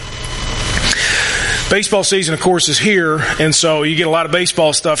Baseball season, of course, is here, and so you get a lot of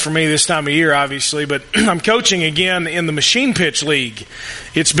baseball stuff from me this time of year, obviously, but I'm coaching again in the Machine Pitch League.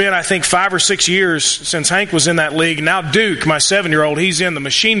 It's been, I think, 5 or 6 years since Hank was in that league. Now Duke, my 7-year-old, he's in the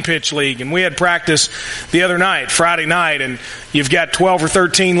Machine Pitch League, and we had practice the other night, Friday night, and you've got 12 or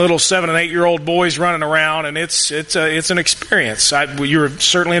 13 little 7 and 8-year-old boys running around, and it's an experience. You're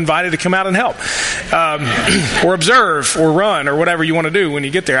certainly invited to come out and help, or observe, or run, or whatever you want to do when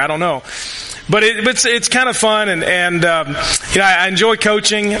you get there. I don't know. But it's kind of fun, and I enjoy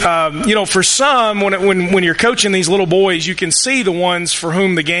coaching. For some, when you're coaching these little boys, you can see the ones for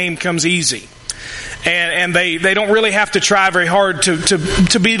whom the game comes easy. And they don't really have to try very hard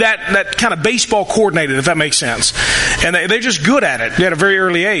to be that kind of baseball coordinated, if that makes sense. And they're just good at it at a very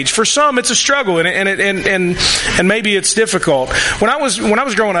early age. For some, it's a struggle, and maybe it's difficult. When I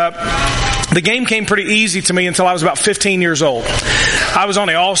was growing up, the game came pretty easy to me until I was about 15 years old. I was on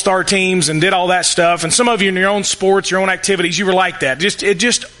the all-star teams and did all that stuff. And some of you in your own sports, your own activities, you were like that. It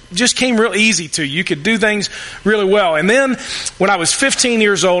just came real easy to you. You could do things really well. And then when I was 15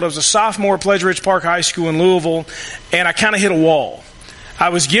 years old, I was a sophomore at Pleasant Ridge Park High School in Louisville, and I kind of hit a wall. I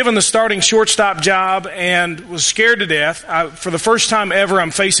was given the starting shortstop job and was scared to death. For the first time ever,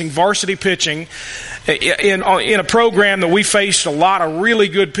 I'm facing varsity pitching in a program that we faced a lot of really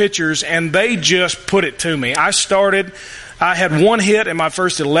good pitchers, and they just put it to me. I had 1 hit in my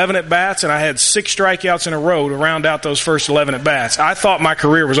first 11 at-bats, and I had 6 strikeouts in a row to round out those first 11 at-bats. I thought my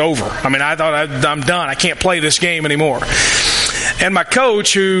career was over. I thought I'm done. I can't play this game anymore. And my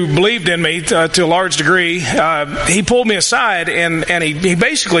coach, who believed in me to a large degree, he pulled me aside, and he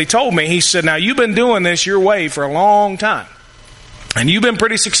basically told me, he said, now, you've been doing this your way for a long time, and you've been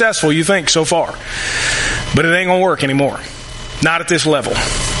pretty successful, you think, so far. But it ain't going to work anymore. Not at this level.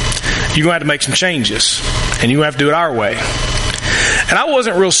 You're going to have to make some changes, and you're going to have to do it our way. And I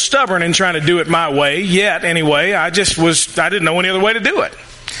wasn't real stubborn in trying to do it my way yet, anyway. I didn't know any other way to do it.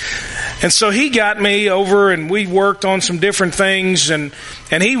 And so he got me over, and we worked on some different things, and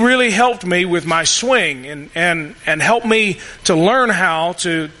he really helped me with my swing and helped me to learn how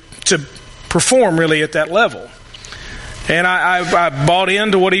to perform really at that level. And I bought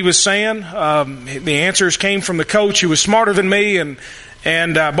into what he was saying. The answers came from the coach, who was smarter than me,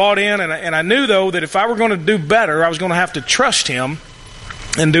 and I bought in, and I knew, though, that if I were going to do better, I was going to have to trust him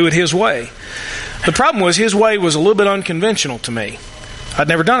and do it his way. The problem was, his way was a little bit unconventional to me. I'd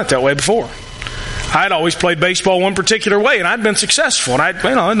never done it that way before. I'd always played baseball one particular way, and I'd been successful, and I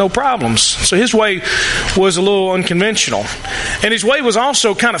had no problems. So his way was a little unconventional. And his way was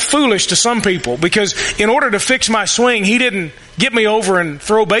also kind of foolish to some people, because in order to fix my swing, he didn't get me over and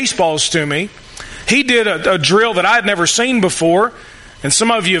throw baseballs to me. He did a drill that I'd never seen before. And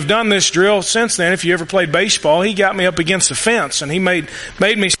some of you have done this drill since then, if you ever played baseball. He got me up against the fence, and he made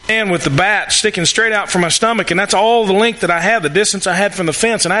me stand with the bat sticking straight out from my stomach, and that's all the length that I had, the distance I had from the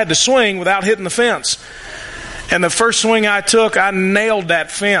fence, and I had to swing without hitting the fence. And the first swing I took, I nailed that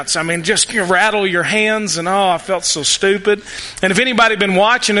fence. Just rattle your hands, and I felt so stupid. And if anybody had been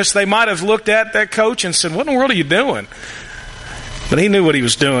watching us, they might have looked at that coach and said, what in the world are you doing? But he knew what he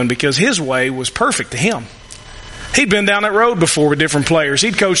was doing, because his way was perfect to him. He'd been down that road before with different players.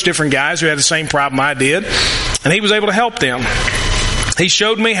 He'd coached different guys who had the same problem I did, and he was able to help them. He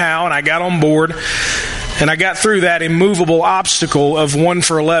showed me how, and I got on board, and I got through that immovable obstacle of 1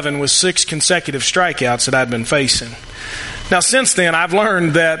 for 11 with 6 consecutive strikeouts that I'd been facing. Now, since then, I've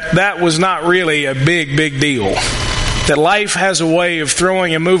learned that was not really a big deal. That life has a way of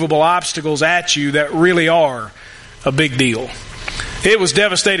throwing immovable obstacles at you that really are a big deal. It was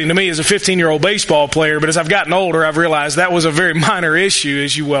devastating to me as a 15-year-old baseball player, but as I've gotten older, I've realized that was a very minor issue,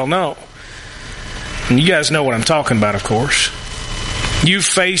 as you well know. And you guys know what I'm talking about, of course. You've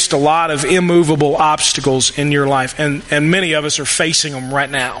faced a lot of immovable obstacles in your life, and many of us are facing them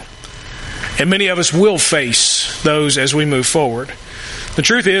right now. And many of us will face those as we move forward. The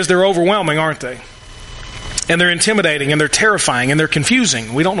truth is, they're overwhelming, aren't they? And they're intimidating, and they're terrifying, and they're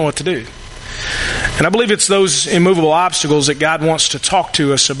confusing. We don't know what to do. And I believe it's those immovable obstacles that God wants to talk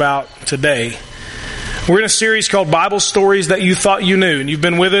to us about today. We're in a series called Bible Stories That You Thought You Knew. And you've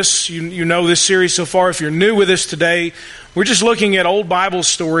been with us. You know this series so far. If you're new with us today, we're just looking at old Bible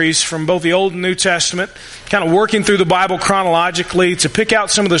stories from both the Old and New Testament, kind of working through the Bible chronologically to pick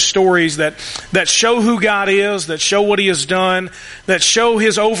out some of the stories that show who God is, that show what He has done, that show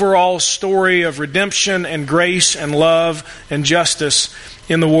His overall story of redemption and grace and love and justice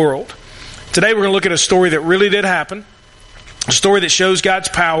in the world. Today we're going to look at a story that really did happen, a story that shows God's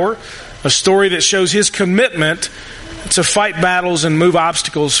power, a story that shows His commitment to fight battles and move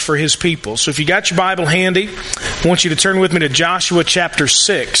obstacles for His people. So if you got your Bible handy, I want you to turn with me to Joshua chapter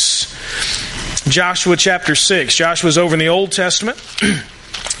 6. Joshua chapter 6. Joshua's over in the Old Testament.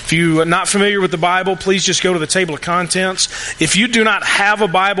 If you're not familiar with the Bible, please just go to the table of contents. If you do not have a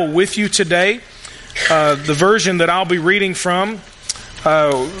Bible with you today, the version that I'll be reading from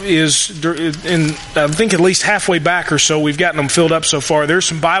is in, I think, at least halfway back or so. We've gotten them filled up so far. There's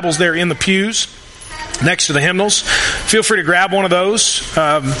some Bibles there in the pews next to the hymnals. Feel free to grab one of those.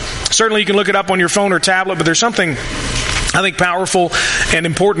 Certainly you can look it up on your phone or tablet, but there's something I think powerful and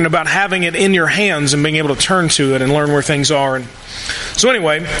important about having it in your hands and being able to turn to it and learn where things are. And so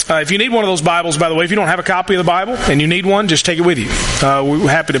anyway, if you need one of those Bibles, by the way, if you don't have a copy of the Bible and you need one, just take it with you. We're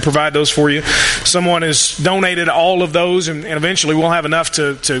happy to provide those for you. Someone has donated all of those, and eventually we'll have enough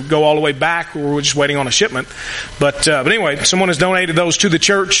to go all the way back. We're just waiting on a shipment. But anyway, someone has donated those to the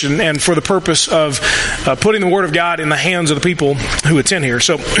church and for the purpose of putting the Word of God in the hands of the people who attend here.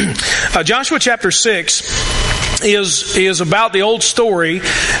 So Joshua chapter 6 is about the old story,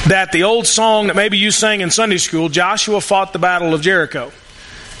 that the old song that maybe you sang in Sunday school, Joshua fought the battle of Jericho,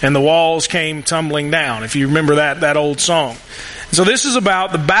 and the walls came tumbling down, if you remember that old song. So this is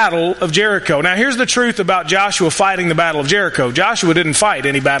about the battle of Jericho. Now here's the truth about Joshua fighting the battle of Jericho. Joshua didn't fight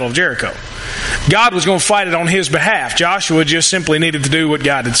any battle of Jericho. God was going to fight it on his behalf. Joshua just simply needed to do what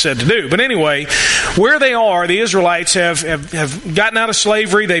God had said to do. But anyway, where they are, the Israelites have gotten out of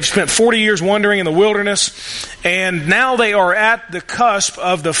slavery. They've spent 40 years wandering in the wilderness. And now they are at the cusp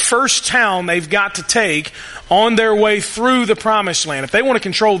of the first town they've got to take on their way through the Promised Land. If they want to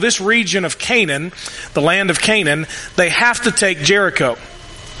control this region of Canaan, the land of Canaan, they have to take Jericho.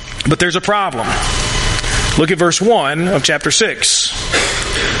 But there's a problem. Look at verse 1 of chapter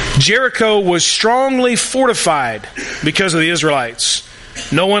 6. Jericho was strongly fortified because of the Israelites.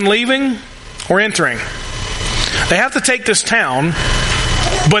 No one leaving or entering. They have to take this town,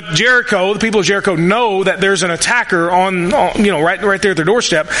 but Jericho, the people of Jericho, know that there's an attacker on right there at their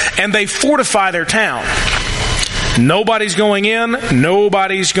doorstep, and they fortify their town. Nobody's going in,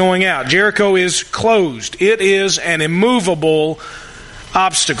 nobody's going out. Jericho is closed. It is an immovable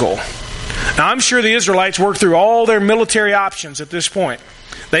obstacle. Now, I'm sure the Israelites worked through all their military options at this point.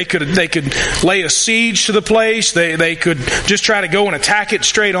 They could lay a siege to the place. They could just try to go and attack it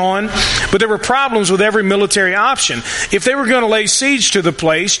straight on. But there were problems with every military option. If they were going to lay siege to the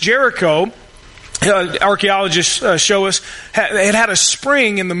place, Jericho, archaeologists show us, it had a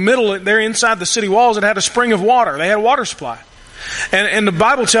spring in the middle there inside the city walls. It had a spring of water. They had a water supply. And the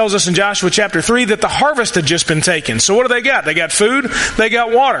Bible tells us in Joshua chapter 3 that the harvest had just been taken. So what do they got? They got food, they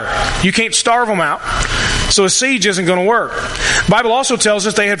got water. You can't starve them out. So a siege isn't going to work. The Bible also tells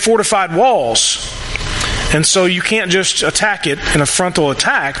us they had fortified walls. And so you can't just attack it in a frontal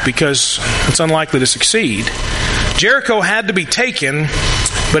attack because it's unlikely to succeed. Jericho had to be taken,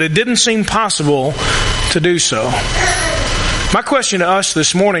 but it didn't seem possible to do so. My question to us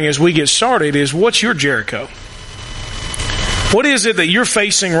this morning as we get started is, what's your Jericho? What is it that you're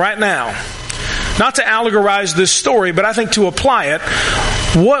facing right now? Not to allegorize this story, but I think to apply it.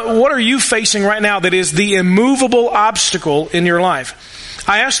 What are you facing right now that is the immovable obstacle in your life?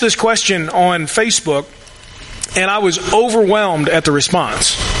 I asked this question on Facebook, and I was overwhelmed at the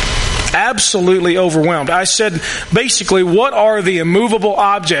response. Absolutely overwhelmed. I said, basically, what are the immovable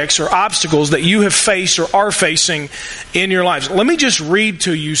objects or obstacles that you have faced or are facing in your lives? Let me just read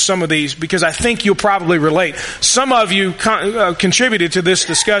to you some of these because I think you'll probably relate. Some of you contributed to this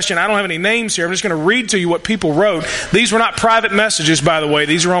discussion. I don't have any names here. I'm just going to read to you what people wrote. These were not private messages, by the way.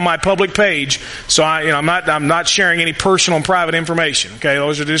 These are on my public page. So I'm not sharing any personal and private information. Okay,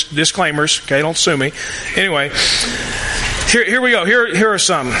 those are just disclaimers. Okay, don't sue me. Anyway, here we go. Here are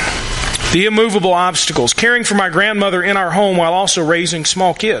some. The immovable obstacles. Caring for my grandmother in our home while also raising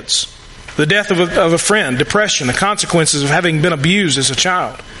small kids. The death of a friend. Depression. The consequences of having been abused as a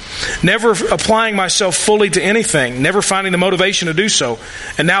child. Never applying myself fully to anything. Never finding the motivation to do so.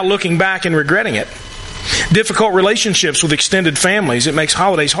 And now looking back and regretting it. Difficult relationships with extended families. It makes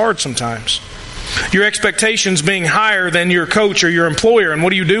holidays hard sometimes. Your expectations being higher than your coach or your employer. And what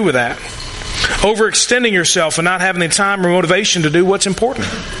do you do with that? Overextending yourself and not having the time or motivation to do what's important.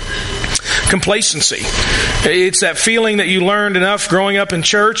 Complacency. It's that feeling that you learned enough growing up in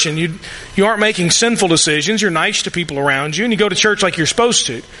church and you aren't making sinful decisions. You're nice to people around you and you go to church like you're supposed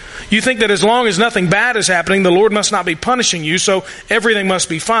to. You think that as long as nothing bad is happening, the Lord must not be punishing you, so everything must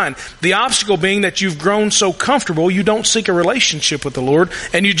be fine. The obstacle being that you've grown so comfortable, you don't seek a relationship with the Lord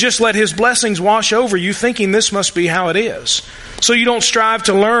and you just let His blessings wash over you thinking this must be how it is. So you don't strive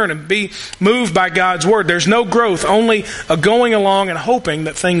to learn and be moved by God's Word. There's no growth, only a going along and hoping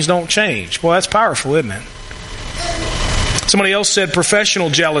that things don't change. Well, that's powerful, isn't it? Somebody else said professional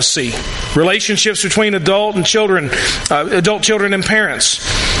jealousy. Relationships between adult children and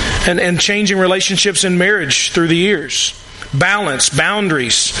parents. and changing relationships in marriage through the years. Balance,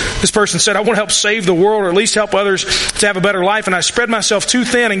 boundaries. This person said, I want to help save the world or at least help others to have a better life, and I spread myself too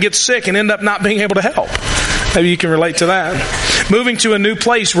thin and get sick and end up not being able to help. Maybe you can relate to that. Moving to a new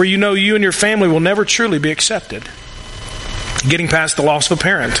place where you know you and your family will never truly be accepted. Getting past the loss of a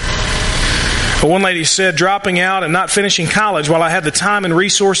parent. But one lady said, dropping out and not finishing college while I had the time and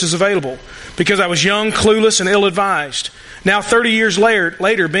resources available because I was young, clueless, and ill-advised. Now 30 years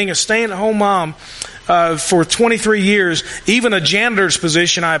later, being a stay-at-home mom for 23 years, even a janitor's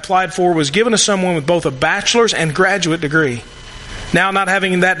position I applied for was given to someone with both a bachelor's and graduate degree. Now not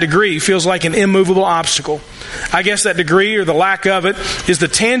having that degree feels like an immovable obstacle. I guess that degree, or the lack of it, is the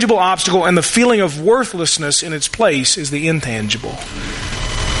tangible obstacle, and the feeling of worthlessness in its place is the intangible.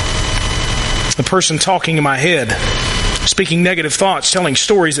 The person talking in my head, speaking negative thoughts, telling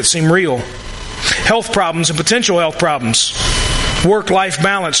stories that seem real. Health problems and potential health problems. Work-life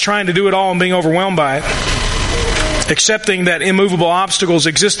balance, trying to do it all and being overwhelmed by it. Accepting that immovable obstacles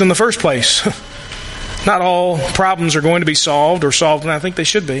exist in the first place. Not all problems are going to be solved and I think they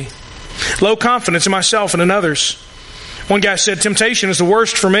should be. Low confidence in myself and in others. One guy said, temptation is the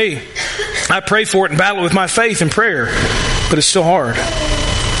worst for me. I pray for it and battle it with my faith and prayer, but it's still hard.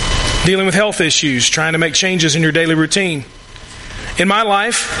 Dealing with health issues, trying to make changes in your daily routine. In my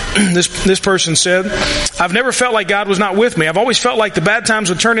life, this person said, I've never felt like God was not with me. I've always felt like the bad times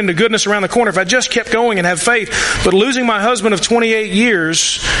would turn into goodness around the corner if I just kept going and have faith. But losing my husband of 28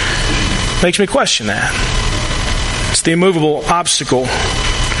 years makes me question that. It's the immovable obstacle.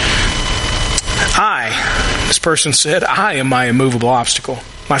 This person said, I am my immovable obstacle.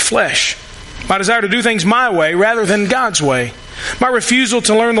 My flesh. My desire to do things my way rather than God's way. My refusal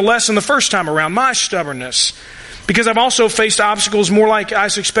to learn the lesson the first time around. My stubbornness. Because I've also faced obstacles more like I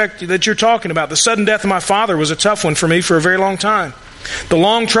suspect that you're talking about. The sudden death of my father was a tough one for me for a very long time. The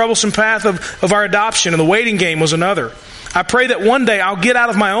long, troublesome path of our adoption and the waiting game was another. I pray that one day I'll get out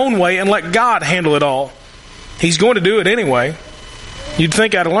of my own way and let God handle it all. He's going to do it anyway. You'd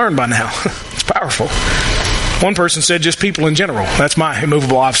think I'd have learned by now. It's powerful. One person said just people in general. That's my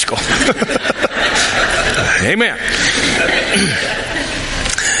immovable obstacle. Amen.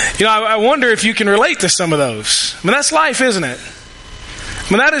 You know, I wonder if you can relate to some of those. I mean, that's life, isn't it? I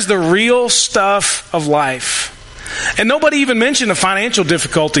mean, that is the real stuff of life. And nobody even mentioned the financial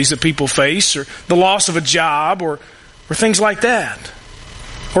difficulties that people face, or the loss of a job, or things like that.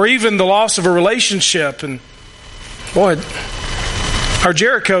 Or even the loss of a relationship. And boy, our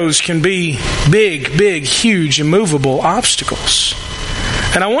Jerichos can be big, huge, immovable obstacles.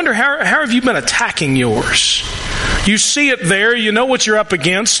 And I wonder, how have you been attacking yours? You see it there. You know what you're up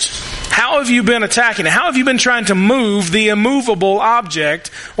against. How have you been attacking it? How have you been trying to move the immovable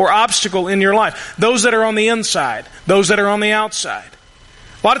object or obstacle in your life? Those that are on the inside. Those that are on the outside.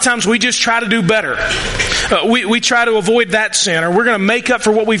 A lot of times we just try to do better. We try to avoid that sin, or we're going to make up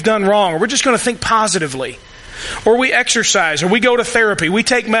for what we've done wrong, or we're just going to think positively. Or we exercise, or we go to therapy, we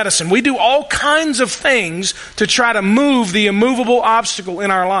take medicine. We do all kinds of things to try to move the immovable obstacle in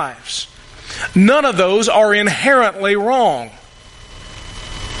our lives. None of those are inherently wrong.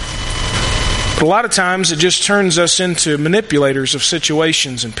 But a lot of times it just turns us into manipulators of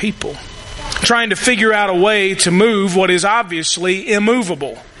situations and people, trying to figure out a way to move what is obviously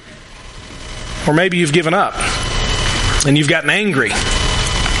immovable. Or maybe you've given up and you've gotten angry,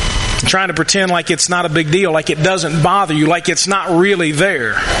 trying to pretend like it's not a big deal, like it doesn't bother you, like it's not really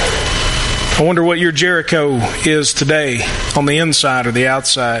there. I wonder what your Jericho is today, on the inside or the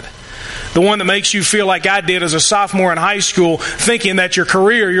outside. The one that makes you feel like I did as a sophomore in high school, thinking that your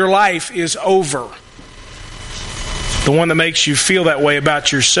career, your life is over. The one that makes you feel that way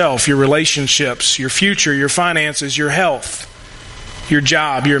about yourself, your relationships, your future, your finances, your health, your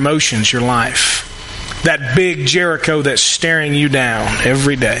job, your emotions, your life. That big Jericho that's staring you down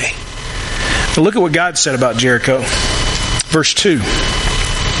every day. But look at what God said about Jericho. Verse 2.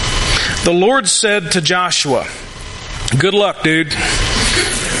 The Lord said to Joshua, good luck, dude.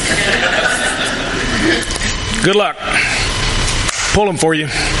 Good luck. Pull him for you.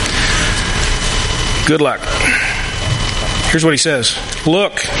 Good luck. Here's what he says.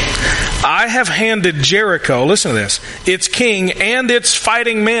 Look, I have handed Jericho, listen to this, its king and its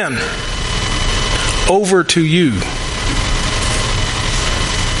fighting men over to you.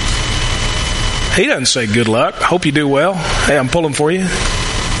 He doesn't say good luck. Hope you do well. Hey, I'm pulling for you.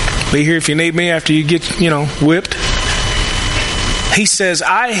 Be here if you need me after you get, whipped. He says,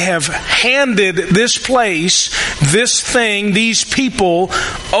 I have handed this place, this thing, these people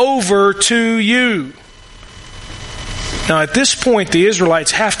over to you. Now at this point, the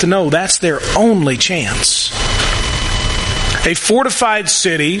Israelites have to know that's their only chance. a fortified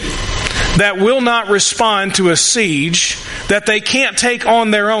city that will not respond to a siege, that they can't take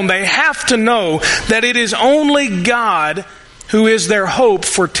on their own. They have to know that it is only God who is their hope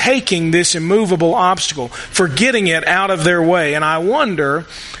for taking this immovable obstacle, for getting it out of their way. And I wonder,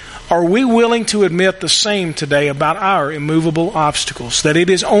 are we willing to admit the same today about our immovable obstacles? That it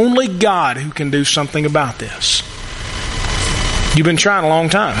is only God who can do something about this. You've been trying a long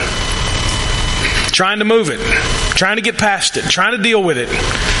time. Trying to move it. Trying to get past it. Trying to deal with it.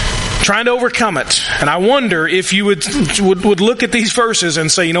 Trying to overcome it. And I wonder if you would look at these verses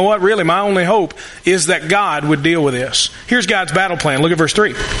and say, you know what, really my only hope is that God would deal with this. Here's God's battle plan. Look at verse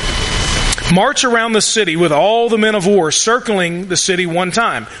 3. March around the city with all the men of war, circling the city one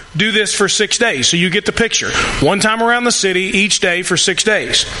time. Do this for 6 days. So you get the picture. One time around the city each day for 6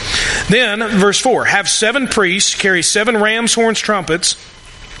 days. Then, verse 4, have 7 priests carry 7 ram's horns trumpets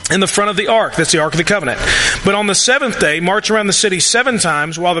in the front of the ark. That's the Ark of the Covenant. But on the 7th day, march around the city 7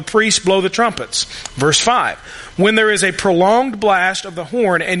 times while the priests blow the trumpets. Verse 5. When there is a prolonged blast of the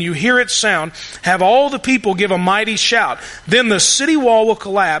horn and you hear its sound, have all the people give a mighty shout. Then the city wall will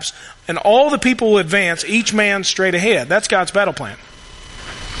collapse and all the people will advance, each man straight ahead. That's God's battle plan.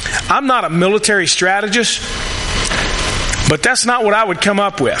 I'm not a military strategist, but that's not what I would come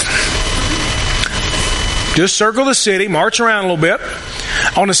up with. Just circle the city, march around a little bit.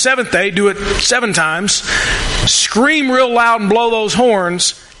 On the 7th day, do it 7 times. Scream real loud and blow those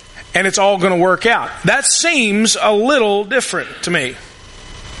horns, and it's all going to work out. That seems a little different to me.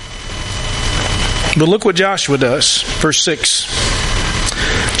 But look what Joshua does. Verse 6.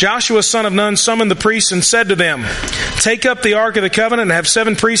 Joshua, son of Nun, summoned the priests and said to them, take up the Ark of the Covenant and have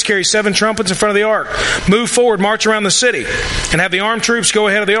 7 priests carry 7 trumpets in front of the Ark. Move forward, march around the city, and have the armed troops go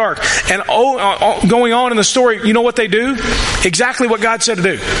ahead of the Ark. And going on in the story, you know what they do? Exactly what God said to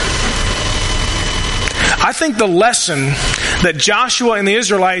do. I think the lesson that Joshua and the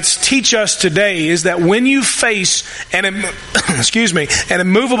Israelites teach us today is that when you face an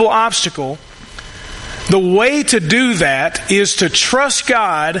immovable obstacle, the way to do that is to trust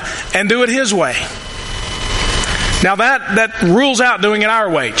God and do it His way. Now that rules out doing it our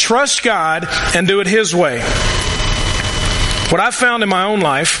way. Trust God and do it His way. What I've found in my own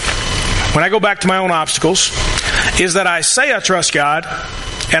life, when I go back to my own obstacles, is that I say I trust God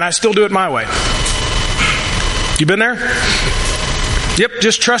and I still do it my way. You been there? Yep,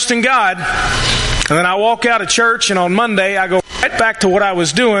 just trusting God. And then I walk out of church and on Monday I go right back to what I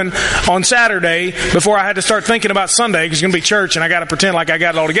was doing on Saturday before I had to start thinking about Sunday because it's going to be church and I got to pretend like I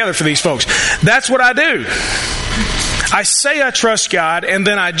got it all together for these folks. That's what I do. I say I trust God and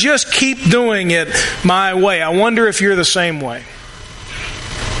then I just keep doing it my way. I wonder if you're the same way.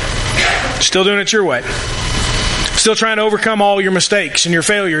 Still doing it your way. Still trying to overcome all your mistakes and your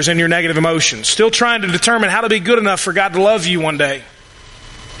failures and your negative emotions. Still trying to determine how to be good enough for God to love you one day.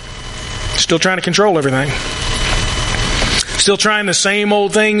 Still trying to control everything. Still trying the same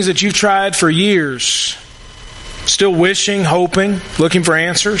old things that you've tried for years. Still wishing, hoping, looking for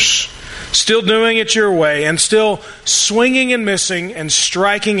answers. Still doing it your way and still swinging and missing and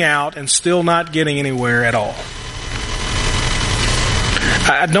striking out and still not getting anywhere at all.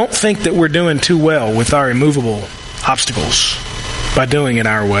 I don't think that we're doing too well with our immovable obstacles by doing it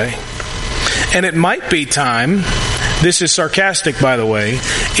our way. And it might be time, this is sarcastic by the way,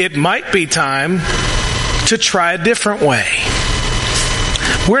 it might be time to try a different way.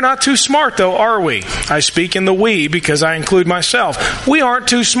 We're not too smart though, are we? I speak in the we because I include myself. We aren't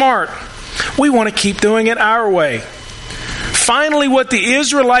too smart. We want to keep doing it our way. Finally, what the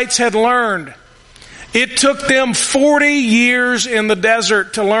Israelites had learned, it took them 40 years in the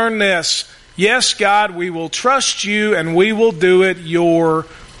desert to learn this. Yes, God, we will trust you and we will do it your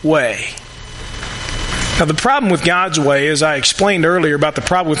way. Now, the problem with God's way, as I explained earlier about the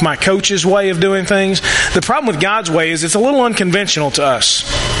problem with my coach's way of doing things, the problem with God's way is it's a little unconventional to us.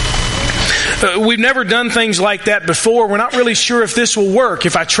 We've never done things like that before. We're not really sure if this will work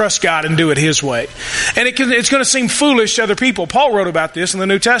if I trust God and do it His way. And it's going to seem foolish to other people. Paul wrote about this in the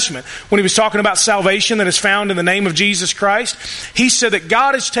New Testament when he was talking about salvation that is found in the name of Jesus Christ. He said that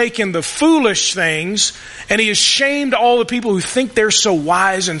God has taken the foolish things and He has shamed all the people who think they're so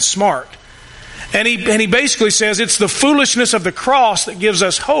wise and smart. And he basically says it's the foolishness of the cross that gives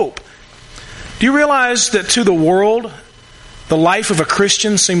us hope. Do you realize that to the world, the life of a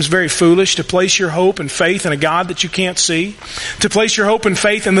Christian seems very foolish? To place your hope and faith in a God that you can't see? To place your hope and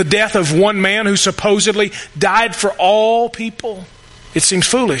faith in the death of one man who supposedly died for all people? It seems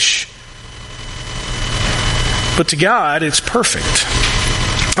foolish. But to God, it's perfect.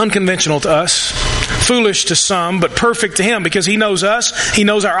 Unconventional to us. Foolish to some, but perfect to Him because He knows us, He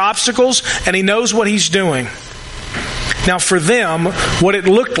knows our obstacles, and He knows what He's doing. Now for them, what it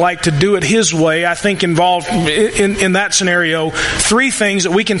looked like to do it His way, I think involved in that scenario, 3 things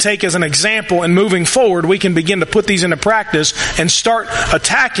that we can take as an example, and moving forward we can begin to put these into practice and start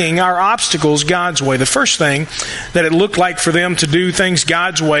attacking our obstacles God's way. The first thing that it looked like for them to do things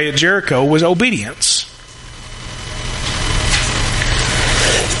God's way at Jericho was obedience.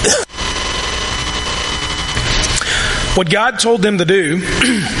 What God told them to do,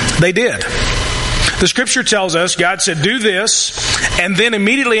 they did. The Scripture tells us, God said, do this, and then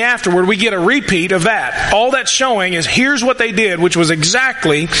immediately afterward we get a repeat of that. All that's showing is here's what they did, which was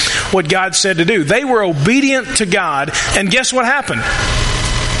exactly what God said to do. They were obedient to God, and guess what happened?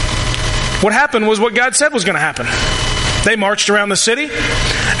 What happened was what God said was going to happen. They marched around the city,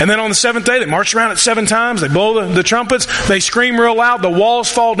 and then on the 7th day, they marched around it 7 times, they blow the trumpets, they scream real loud, the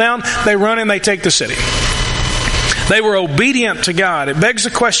walls fall down, they run and they take the city. They were obedient to God. It begs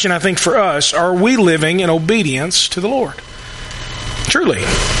the question, I think, for us, are we living in obedience to the Lord? Truly.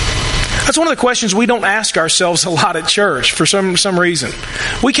 That's one of the questions we don't ask ourselves a lot at church for some reason.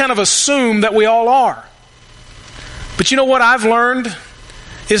 We kind of assume that we all are. But you know what I've learned?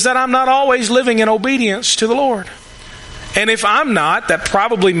 Is that I'm not always living in obedience to the Lord. And if I'm not, that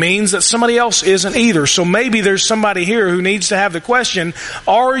probably means that somebody else isn't either. So maybe there's somebody here who needs to have the question,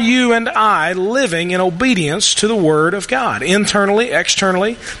 are you and I living in obedience to the Word of God? Internally,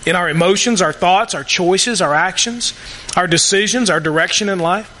 externally, in our emotions, our thoughts, our choices, our actions, our decisions, our direction in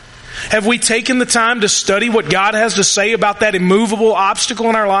life? Have we taken the time to study what God has to say about that immovable obstacle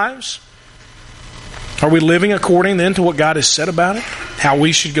in our lives? Are we living according then to what God has said about it? How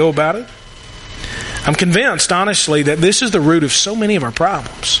we should go about it? I'm convinced, honestly, that this is the root of so many of our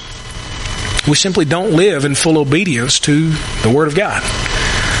problems. We simply don't live in full obedience to the Word of God.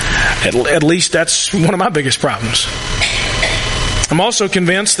 At least that's one of my biggest problems. I'm also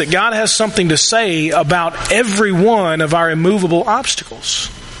convinced that God has something to say about every one of our immovable obstacles.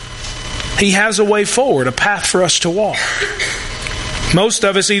 He has a way forward, a path for us to walk. Most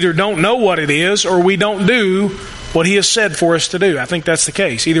of us either don't know what it is or we don't do what He has said for us to do. I think that's the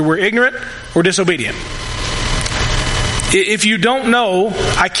case. Either we're ignorant or disobedient. If you don't know,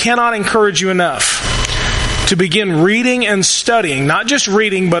 I cannot encourage you enough to begin reading and studying, not just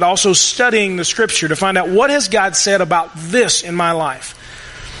reading, but also studying the Scripture to find out what has God said about this in my life.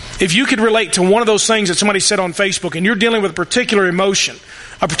 If you could relate to one of those things that somebody said on Facebook and you're dealing with a particular emotion,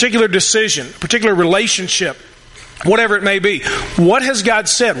 a particular decision, a particular relationship, whatever it may be, what has God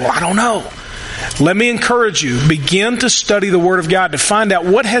said? Well, I don't know. Let me encourage you, begin to study the Word of God to find out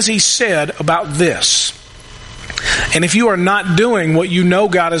what has He said about this. And if you are not doing what you know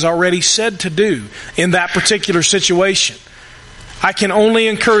God has already said to do in that particular situation, I can only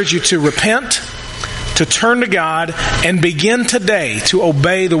encourage you to repent, to turn to God, and begin today to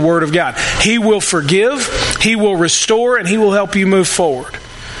obey the Word of God. He will forgive, He will restore, and He will help you move forward.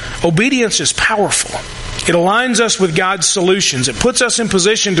 Obedience is powerful. It aligns us with God's solutions. It puts us in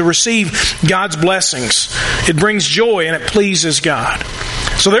position to receive God's blessings. It brings joy and it pleases God.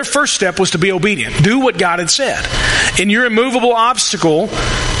 So their first step was to be obedient. Do what God had said. In your immovable obstacle,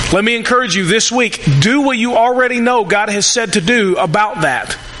 let me encourage you this week, do what you already know God has said to do about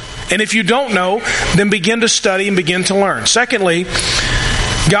that. And if you don't know, then begin to study and begin to learn. Secondly,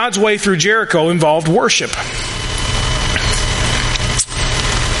 God's way through Jericho involved worship.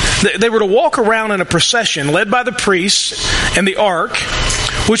 They were to walk around in a procession led by the priests and the ark,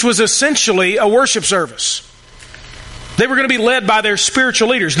 which was essentially a worship service. They were going to be led by their spiritual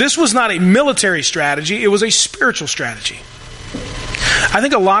leaders. This was not a military strategy, it was a spiritual strategy. I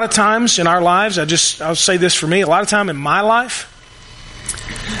think a lot of times in our lives, I'll say this for me, a lot of time in my life,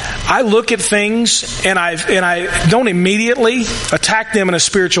 I look at things and I don't immediately attack them in a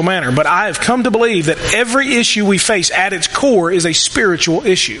spiritual manner, but I have come to believe that every issue we face at its core is a spiritual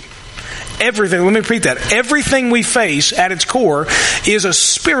issue. Everything, let me repeat that. Everything we face at its core is a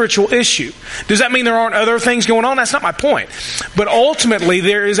spiritual issue. Does that mean there aren't other things going on? That's not my point. But ultimately,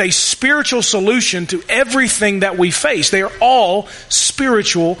 there is a spiritual solution to everything that we face. They are all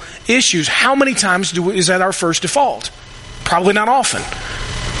spiritual issues. How many times is that our first default? Probably not often.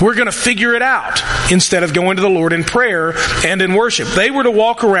 We're going to figure it out instead of going to the Lord in prayer and in worship. They were to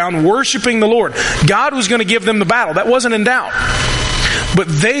walk around worshiping the Lord. God was going to give them the battle. That wasn't in doubt. But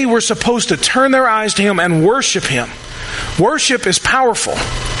they were supposed to turn their eyes to Him and worship Him. Worship is powerful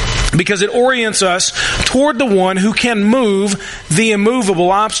because it orients us toward the one who can move the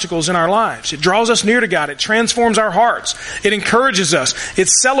immovable obstacles in our lives. It draws us near to God. It transforms our hearts. It encourages us. It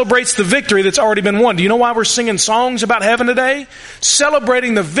celebrates the victory that's already been won. Do you know why we're singing songs about heaven today?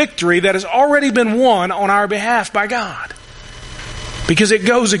 Celebrating the victory that has already been won on our behalf by God. Because it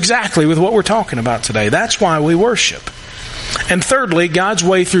goes exactly with what we're talking about today. That's why we worship. And thirdly, God's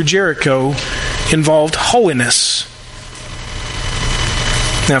way through Jericho involved holiness.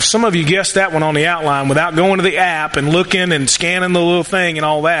 Now, if some of you guessed that one on the outline without going to the app and looking and scanning the little thing and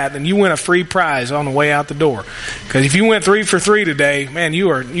all that, then you win a free prize on the way out the door. Because if you went 3 for 3 today, man,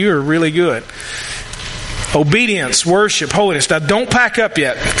 you are really good. Obedience, worship, holiness. Now, don't pack up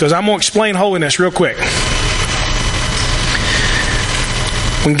yet, because I'm going to explain holiness real quick.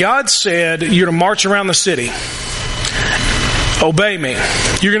 When God said you're to march around the city, obey me.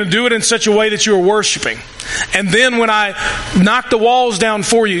 You're going to do it in such a way that you are worshiping. And then when I knock the walls down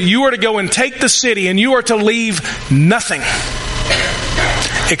for you, you are to go and take the city, and you are to leave nothing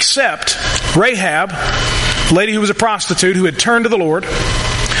except Rahab, a lady who was a prostitute who had turned to the Lord.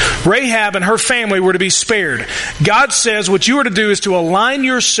 Rahab and her family were to be spared. God says what you are to do is to align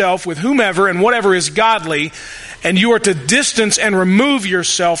yourself with whomever and whatever is godly, and you are to distance and remove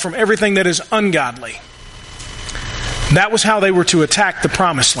yourself from everything that is ungodly. That was how they were to attack the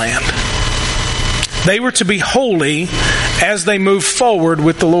promised land. They were to be holy as they moved forward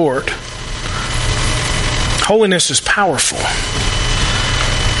with the Lord. Holiness is powerful.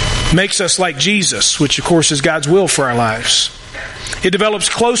 Makes us like Jesus, which of course is God's will for our lives. It develops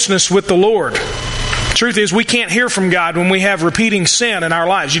closeness with the Lord. Truth is, we can't hear from God when we have repeating sin in our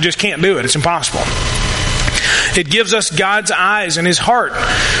lives. You just can't do it. It's impossible. It gives us God's eyes and His heart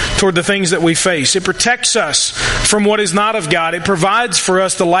toward the things that we face. It protects us from what is not of God. It provides for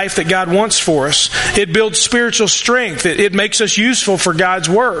us the life that God wants for us. It builds spiritual strength. It makes us useful for God's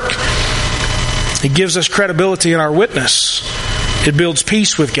work. It gives us credibility in our witness. It builds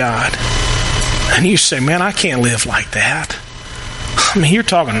peace with God. And you say, man, I can't live like that. I mean, you're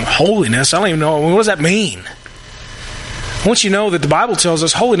talking holiness. I don't even know. What does that mean? I want you to know that the Bible tells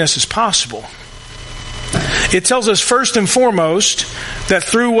us holiness is possible. It tells us first and foremost that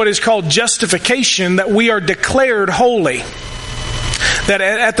through what is called justification that we are declared holy. That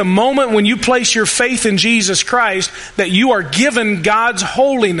at the moment when you place your faith in Jesus Christ, that you are given God's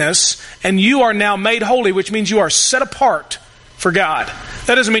holiness and you are now made holy, which means you are set apart for God.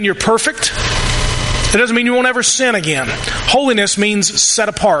 That doesn't mean you're perfect. That doesn't mean you won't ever sin again. Holiness means set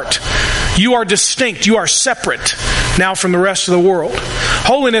apart. You are distinct. You are separate now from the rest of the world.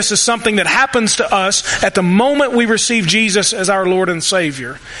 Holiness is something that happens to us at the moment we receive Jesus as our Lord and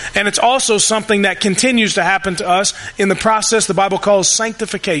Savior. And it's also something that continues to happen to us in the process the Bible calls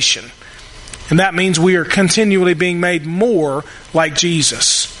sanctification. And that means we are continually being made more like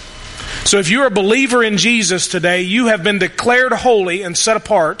Jesus. So if you're a believer in Jesus today, you have been declared holy and set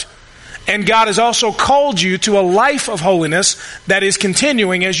apart. And God has also called you to a life of holiness that is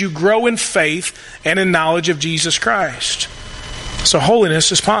continuing as you grow in faith and in knowledge of Jesus Christ. So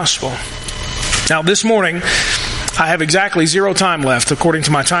holiness is possible. Now this morning, I have exactly 0 time left according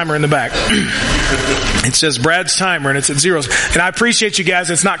to my timer in the back. It says Brad's timer and it's at 0. And I appreciate you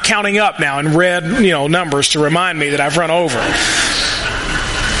guys. It's not counting up now in red, numbers to remind me that I've run over.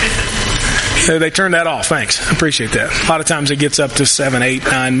 They turned that off. Thanks. I appreciate that. A lot of times it gets up to 7, 8,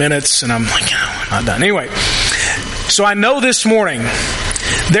 9 minutes and I'm like, oh, I'm not done. Anyway, so I know this morning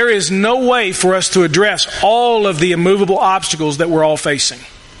there is no way for us to address all of the immovable obstacles that we're all facing.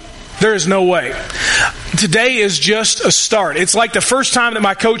 There is no way. Today is just a start. It's like the first time that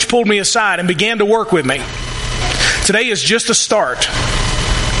my coach pulled me aside and began to work with me. Today is just a start.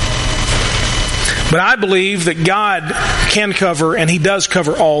 But I believe that God can cover, and He does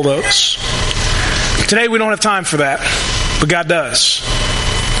cover all those. Today we don't have time for that, but God does.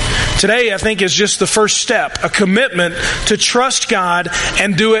 Today I think is just the first step, a commitment to trust God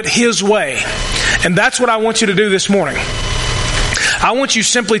and do it His way. And that's what I want you to do this morning. I want you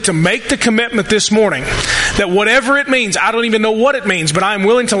simply to make the commitment this morning that whatever it means, I don't even know what it means, but I am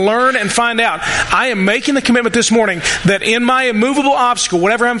willing to learn and find out. I am making the commitment this morning that in my immovable obstacle,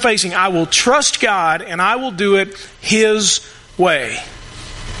 whatever I'm facing, I will trust God and I will do it His way.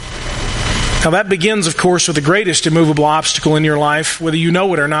 Now that begins, of course, with the greatest immovable obstacle in your life, whether you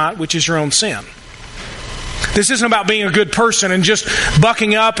know it or not, which is your own sin. This isn't about being a good person and just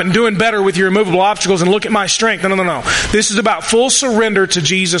bucking up and doing better with your immovable obstacles and look at my strength. No. This is about full surrender to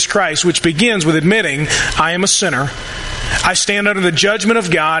Jesus Christ, which begins with admitting I am a sinner. I stand under the judgment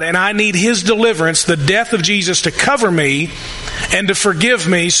of God and I need His deliverance, the death of Jesus, to cover me and to forgive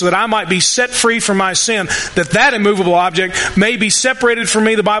me so that I might be set free from my sin, that immovable object may be separated from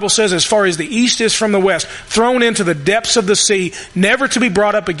me, the Bible says, as far as the east is from the west, thrown into the depths of the sea, never to be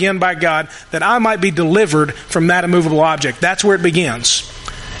brought up again by God, that I might be delivered from that immovable object. That's where it begins.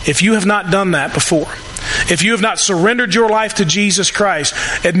 If you have not done that before, if you have not surrendered your life to Jesus Christ,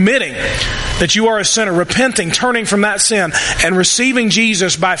 admitting that you are a sinner, repenting, turning from that sin, and receiving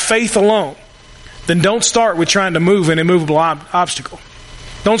Jesus by faith alone, then don't start with trying to move an immovable obstacle.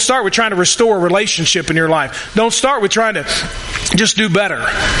 Don't start with trying to restore a relationship in your life. Don't start with trying to just do better.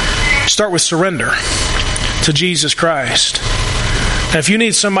 Start with surrender to Jesus Christ. Now, if you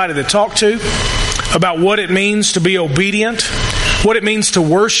need somebody to talk to about what it means to be obedient, what it means to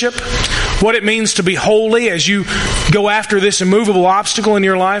worship, what it means to be holy as you go after this immovable obstacle in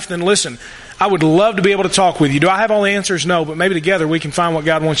your life, then listen, I would love to be able to talk with you. Do I have all the answers? No, but maybe together we can find what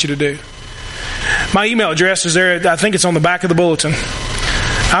God wants you to do. My email address is there. I think it's on the back of the bulletin.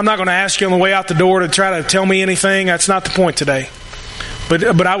 I'm not going to ask you on the way out the door to try to tell me anything. That's not the point today.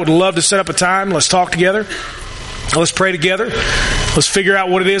 But I would love to set up a time. Let's talk together. Let's pray together. Let's figure out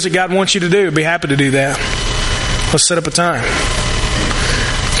what it is that God wants you to do. I'd be happy to do that. Let's set up a time.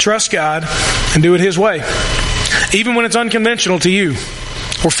 Trust God and do it His way. Even when it's unconventional to you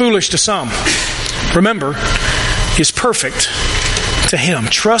or foolish to some. Remember, it's perfect to Him.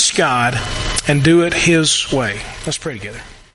 Trust God and do it His way. Let's pray together.